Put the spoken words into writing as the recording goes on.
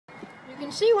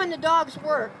can see when the dogs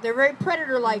work, they're very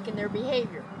predator-like in their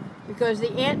behavior because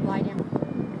the ant lie down.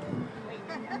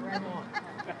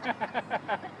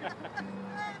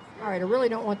 All right, I really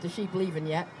don't want the sheep leaving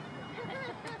yet.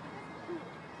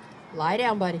 Lie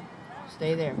down, buddy.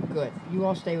 Stay there. Good. You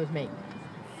all stay with me.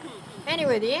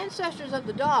 Anyway, the ancestors of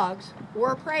the dogs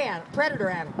were predator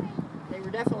animals. They were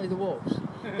definitely the wolves.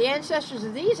 The ancestors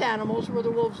of these animals were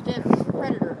the wolves' dinner,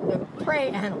 the prey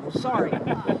animals, sorry.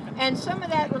 And some of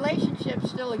that relationship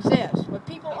still exists. But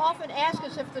people often ask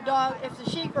us if the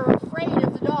sheep are afraid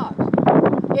of the dogs.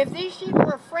 If these sheep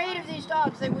were afraid of these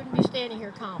dogs, they wouldn't be standing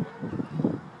here calmly.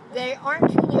 They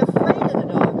aren't truly afraid of the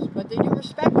dogs, but they do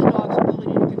respect the dogs'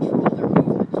 ability to control their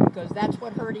movements, because that's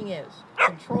what herding is,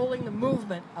 controlling the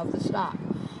movement of the stock.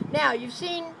 Now, you've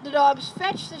seen the dogs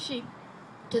fetch the sheep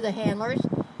to the handlers,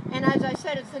 and as I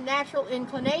said, it's the natural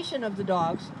inclination of the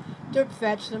dogs to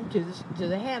fetch them to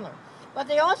the handler. But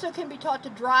they also can be taught to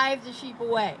drive the sheep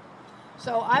away.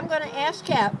 So I'm going to ask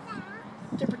Kep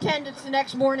to pretend it's the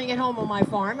next morning at home on my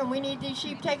farm, and we need these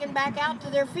sheep taken back out to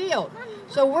their field.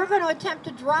 So we're going to attempt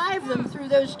to drive them through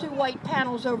those two white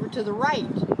panels over to the right,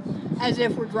 as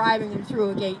if we're driving them through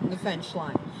a gate in the fence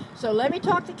line. So let me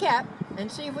talk to Kep and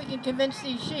see if we can convince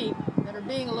these sheep that are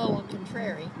being a little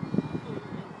contrary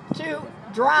to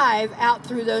drive out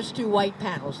through those two white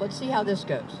panels. Let's see how this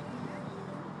goes.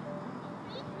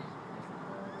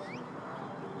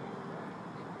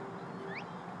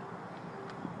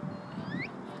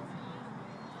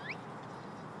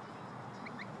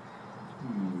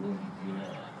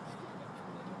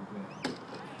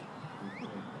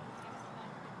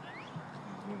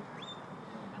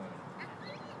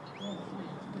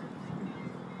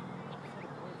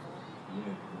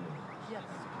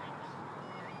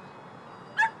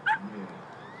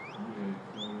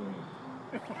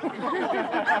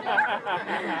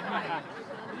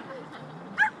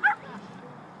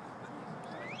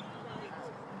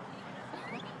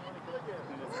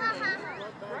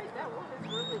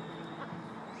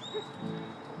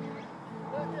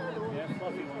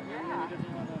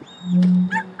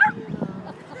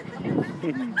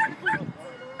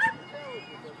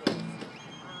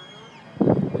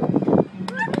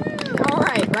 All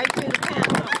right, right through the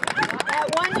panel. That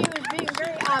one you was being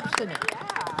very obstinate.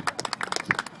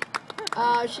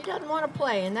 She doesn't want to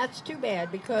play, and that's too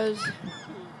bad, because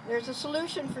there's a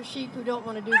solution for sheep who don't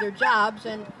want to do their jobs,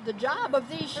 and the job of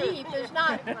these sheep is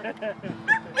not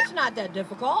that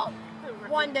difficult.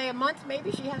 One day a month,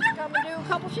 maybe she has to come and do a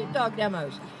couple sheepdog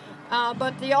demos.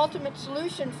 But the ultimate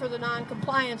solution for the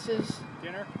non-compliance is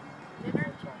dinner,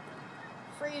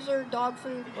 freezer, dog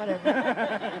food,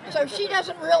 whatever. So she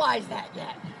doesn't realize that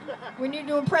yet. We need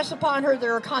to impress upon her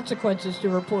there are consequences to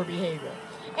her poor behavior.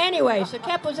 Anyway, so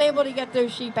Kep was able to get those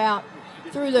sheep out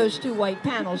through those two white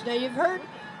panels. Now, you've heard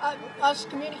us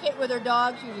communicate with our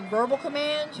dogs using verbal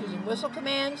commands, using whistle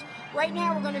commands. Right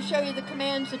now, we're going to show you the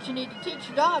commands that you need to teach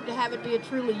your dog to have it be a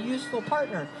truly useful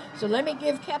partner. So let me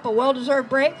give Kep a well-deserved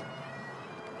break,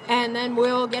 and then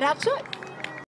we'll get outside.